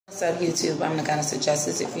What's up, YouTube? I'm the Goddess of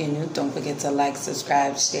Justice. If you're new, don't forget to like,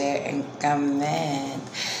 subscribe, share, and comment.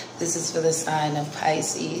 This is for the sign of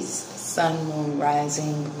Pisces, Sun, Moon,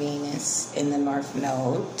 Rising, Venus in the North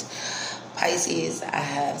Node. Pisces, I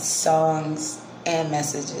have songs and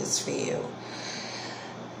messages for you.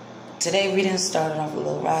 Today, reading started off a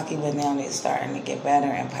little rocky, but now they're starting to get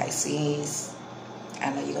better in Pisces.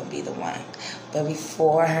 I know you're going to be the one. But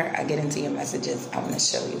before I get into your messages, I want to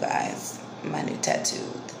show you guys my new tattoo.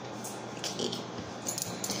 Okay.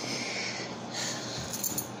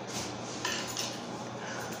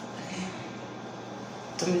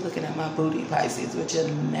 Don't be looking at my booty, Pisces, with your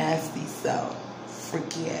nasty self.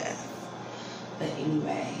 Freaky ass. But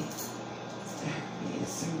anyway, you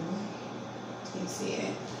see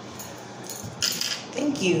it?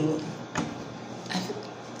 Thank you.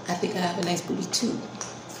 I think I have a nice booty too.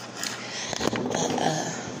 But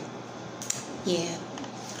yeah.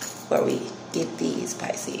 Where we get these,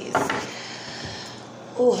 Pisces.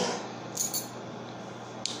 Ooh.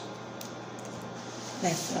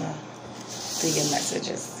 Let's do your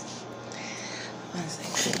messages. 1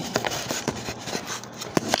 second.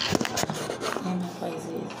 And my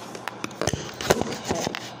Pisces.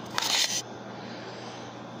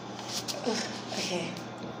 Okay.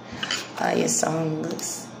 Your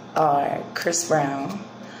songs are Chris Brown,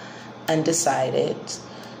 Undecided,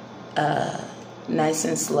 Nice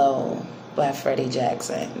and Slow by Freddie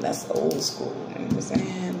Jackson. That's old school. You know what I'm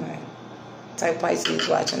saying? Like, type Pisces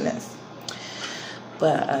watching this.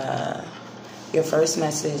 But your first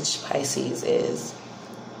message, Pisces, is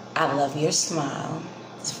I love your smile.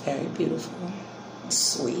 It's very beautiful.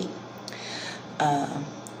 Sweet.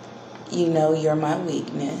 You know you're my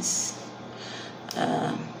weakness.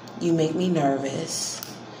 You make me nervous.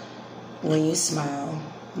 When you smile,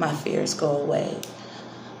 my fears go away.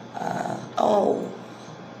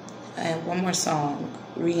 I have one more song.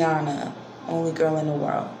 Rihanna, Only Girl in the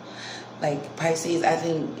World. Like, Pisces, I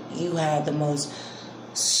think you had the most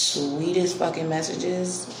sweetest fucking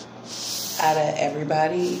messages out of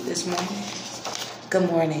everybody this morning. Good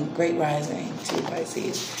morning. Great rising to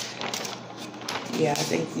Pisces. Yeah, I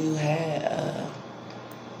think you had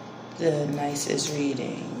the nicest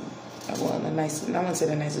reading. Well, the nicest, I'm going to say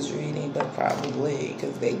the nicest reading, but probably,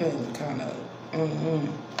 because they've been kind of,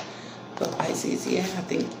 But Pisces, yeah, I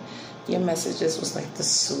think your messages was like the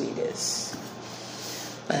sweetest.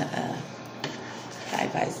 But, hi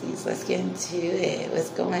Pisces, let's get into it. What's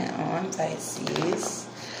going on, Pisces?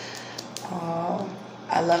 Oh,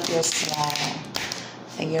 I love your smile.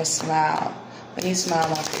 And your smile. When you smile,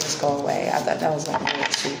 my fears go away. I thought that was like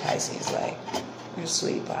really sweet, Pisces. Like, you're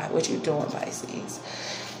sweet pie. What you doing, Pisces?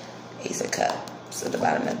 Ace of Cups at the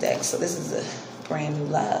bottom of the deck. So this is a brand new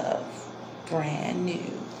love. Brand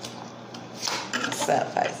new. What's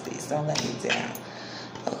up, Pisces? Don't let me down.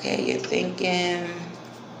 Okay, you're thinking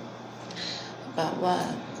about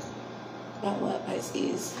what? About what,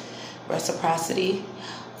 Pisces? Reciprocity,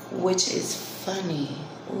 which is funny.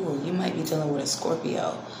 Ooh, you might be dealing with a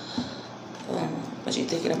Scorpio. But you're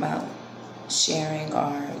thinking about sharing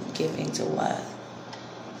or giving to what?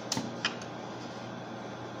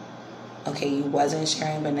 Okay, you wasn't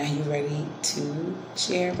sharing, but now you're ready to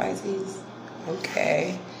share, Pisces?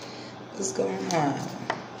 Okay. What's going on,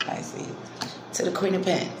 Pisces? To the Queen of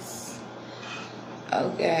Pentacles.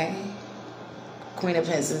 Okay. Queen of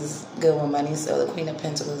Pentacles is good with money, so the Queen of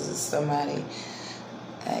Pentacles is somebody,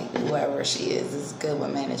 like whoever she is good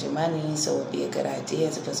with managing money, so it would be a good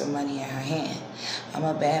idea to put some money in her hand. I'm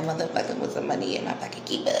a bad motherfucker with some money in my pocket.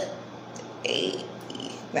 Keep it. Hey,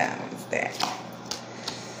 balance there.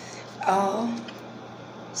 Oh,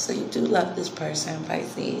 so you do love this person,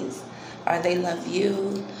 Pisces. Or they love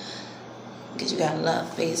you. Because you got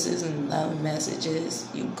love faces and love messages.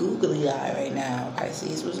 You googly eye right now,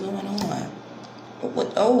 Pisces. What's going on?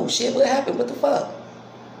 What? Oh, shit, what happened? What the fuck?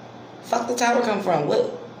 Fuck the tower come from?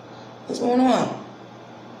 What's going on?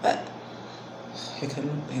 What? Here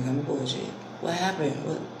come the bullshit. What happened?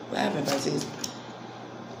 What happened, Pisces?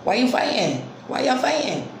 Why you fighting? Why y'all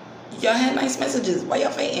fighting? Y'all had nice messages. Why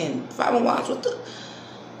y'all fighting? 5 of Wands, what the?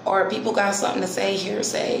 Or people got something to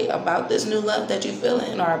say about this new love that you're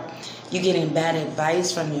feeling, or you getting bad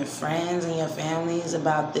advice from your friends and your families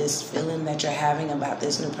about this feeling that you're having about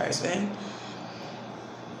this new person.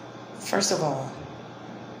 First of all,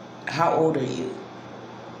 how old are you?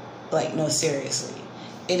 Like, no, seriously.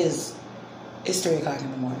 It's 3 o'clock in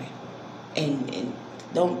the morning. And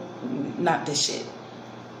don't, not this shit.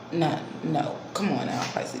 No. Come on now,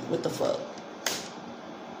 Pisces. What the fuck?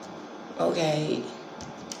 Okay.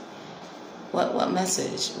 What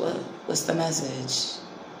message? What's the message?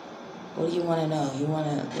 What do you want to know?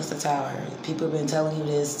 What's the Tower? People been telling you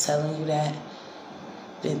this, telling you that.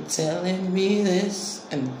 Been telling me this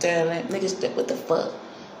and telling niggas, what the fuck?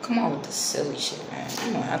 Come on with the silly shit, man.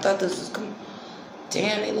 Come on, I thought this was cool.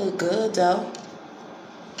 Damn, they look good, though.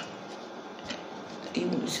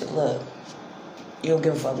 You should look. You don't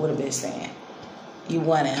give a fuck what a bitch saying. You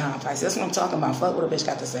want it, huh, Pisces? That's what I'm talking about. Fuck what a bitch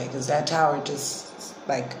got to say. Because that Tower just,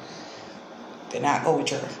 like, did not go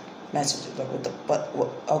with your messages. Like,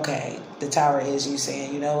 okay, the Tower is you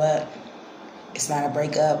saying, you know what? It's not a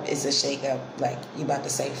breakup, it's a shake-up. Like, you about to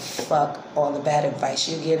say, fuck all the bad advice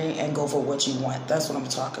you're getting and go for what you want. That's what I'm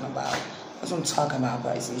talking about. That's what I'm talking about,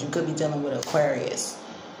 Pisces. You could be dealing with Aquarius.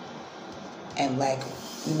 And, like,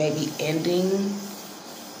 maybe ending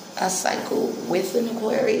a cycle with an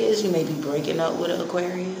Aquarius. You may be breaking up with an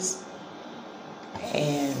Aquarius.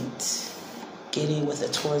 And getting with a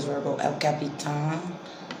Taurus, Virgo, El Capitan.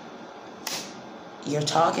 You're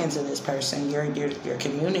talking to this person, you're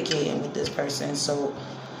communicating with this person, so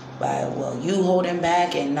you holding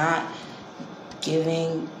back and not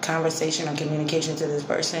giving conversation or communication to this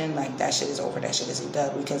person, like, that shit is over, that shit is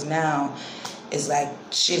done, because now it's like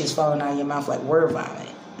shit is falling out of your mouth like word vomit.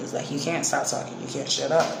 It's like you can't stop talking, you can't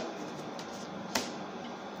shut up.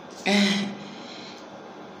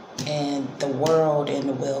 And the world and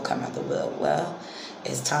the will come out the will. Well,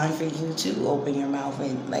 it's time for you to open your mouth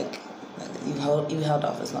and, like, you held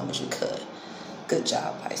off as long as you could. Good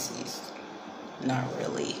job, Pisces. Not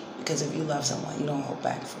really. Because if you love someone, you don't hold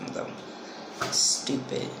back from them.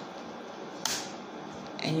 Stupid.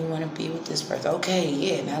 And you want to be with this person. Okay,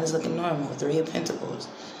 yeah, now it's looking normal. 3 of Pentacles.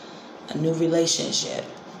 A new relationship.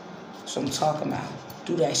 That's what I'm talking about.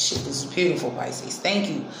 Do that shit. This is beautiful, Pisces. Thank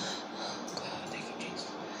you. Oh, God, thank you,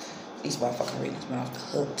 Jesus. These motherfucking readings went off the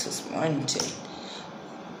hook this morning, too.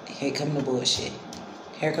 Here come the bullshit.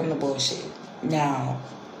 Here come the bullshit. Now,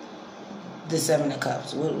 the 7 of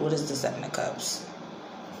Cups. What is the 7 of Cups?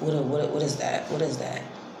 What is that? What is that?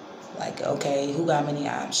 Like, okay, who got many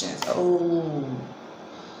options? Oh.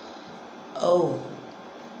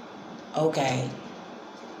 Okay.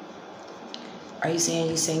 Are you saying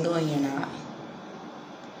you're single and you're not?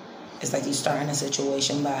 It's like you starting a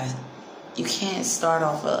situation you can't start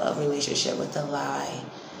off a relationship with a lie.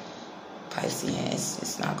 Pisces,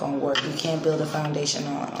 it's not going to work. You can't build a foundation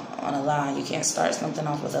on a lie. You can't start something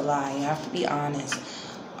off with a lie. You have to be honest,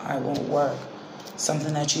 or it won't work.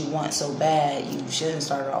 Something that you want so bad, you shouldn't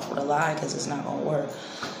start it off with a lie, because it's not going to work.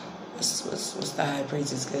 What's the High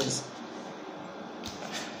Priestess? Because,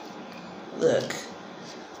 look,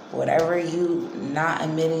 whatever you not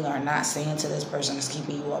admitting or not saying to this person is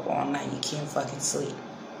keeping you up all night. You can't fucking sleep.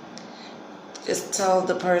 Just tell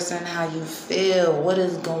the person how you feel. What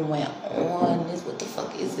is going on? What the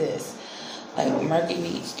fuck is this? Like,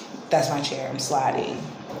 Mercury, that's my chair. I'm sliding.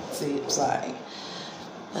 See, I'm sliding.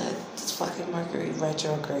 But it's fucking Mercury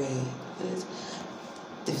retrograde.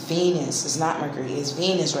 The Venus. It's not Mercury. It's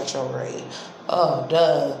Venus retrograde. Oh,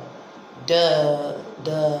 duh.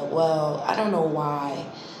 Well, I don't know why.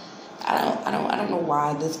 I don't know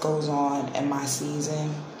why this goes on in my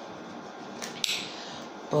season.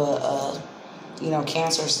 But,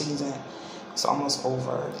 Cancer season is almost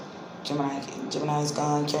over. Gemini's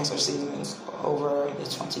gone. Cancer season is over the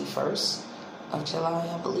 21st of July,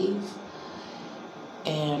 I believe.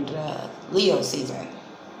 And Leo season.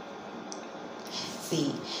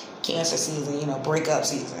 See, Cancer season, breakup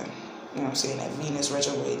season. You know what I'm saying? That Venus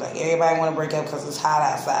retrograde. Like, everybody want to break up because it's hot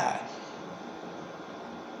outside.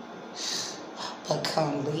 But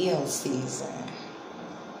come Leo season,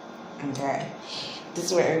 okay, this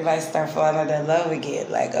is where everybody start falling in love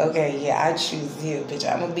again. Like, okay, yeah, I choose you,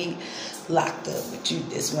 bitch. I'm gonna be locked up with you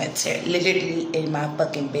this winter, literally in my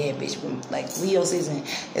fucking bed, bitch. Like, Leo season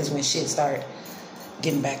is when shit start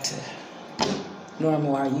getting back to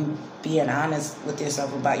normal. Are you being honest with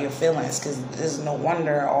yourself about your feelings? Because there's no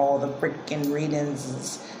wonder all the freaking readings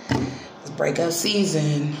is breakup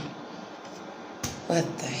season.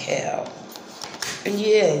 What the hell?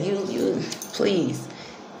 Yeah, you please.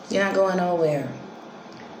 You're not going nowhere.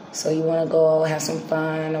 So you want to go have some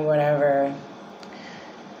fun or whatever.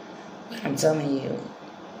 But I'm telling you,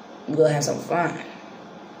 you're going to have some fun.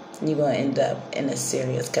 You're going to end up in a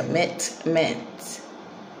serious commitment.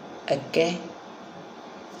 Okay?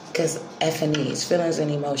 Because F&E's, feelings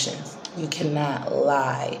and emotions. You cannot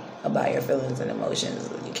lie about your feelings and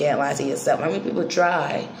emotions. You can't lie to yourself. I mean, people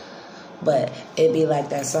try. But it be like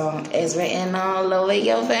that song, it's written all over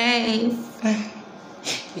your face.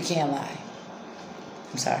 You can't lie.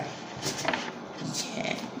 I'm sorry. You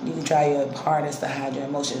can't. You can try your hardest to hide your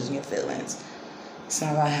emotions and your feelings. It's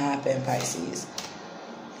not going to happen, Pisces.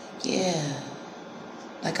 Yeah.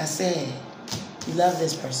 Like I said, you love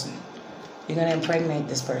this person. You're going to impregnate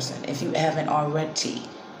this person. If you haven't already,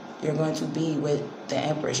 you're going to be with the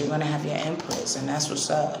Empress. You're going to have your Empress, and that's what's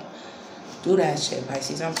up. Do that shit,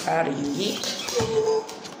 Pisces. I'm proud of you. Yeah.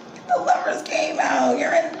 The Lovers came out.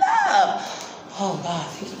 You're in love. Oh, God.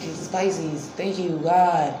 Thank you, Jesus. Pisces. Thank you,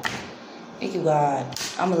 God. Thank you, God.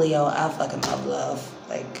 I'm a Leo. I fucking love love.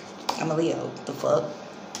 Like, I'm a Leo. The fuck?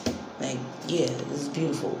 Like, yeah, this is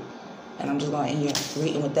beautiful. And I'm just going to end your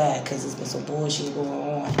reading with that because there's been some bullshit going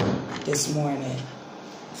on this morning.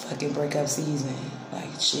 Fucking breakup season. Like,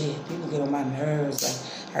 shit, people get on my nerves.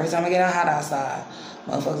 Like, every time I get hot outside,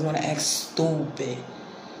 motherfuckers want to act stupid.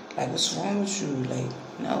 Like, what's wrong with you? Like,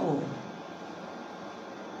 no.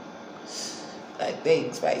 Like,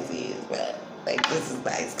 thanks, Pisces, but, like, this is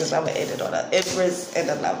nice because I'm going to end it on the Empress and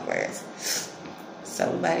the Lovers. So,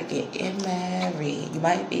 we might get married. You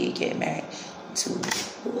might be getting married to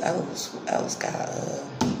who else? Who else got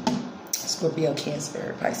Scorpio,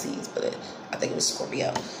 Cancer, Pisces? But I think it was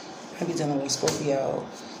Scorpio. I'll be dealing with Scorpio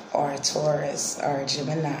or Taurus or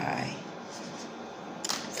Gemini,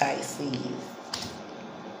 Pisces.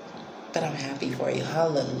 But I'm happy for you.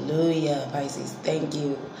 Hallelujah, Pisces. Thank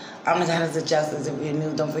you. I'm the Goddess of Justice. If you're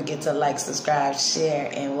new, don't forget to like, subscribe,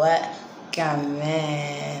 share, and what?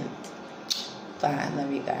 Comment. Bye. I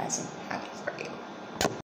love you guys. I'm happy.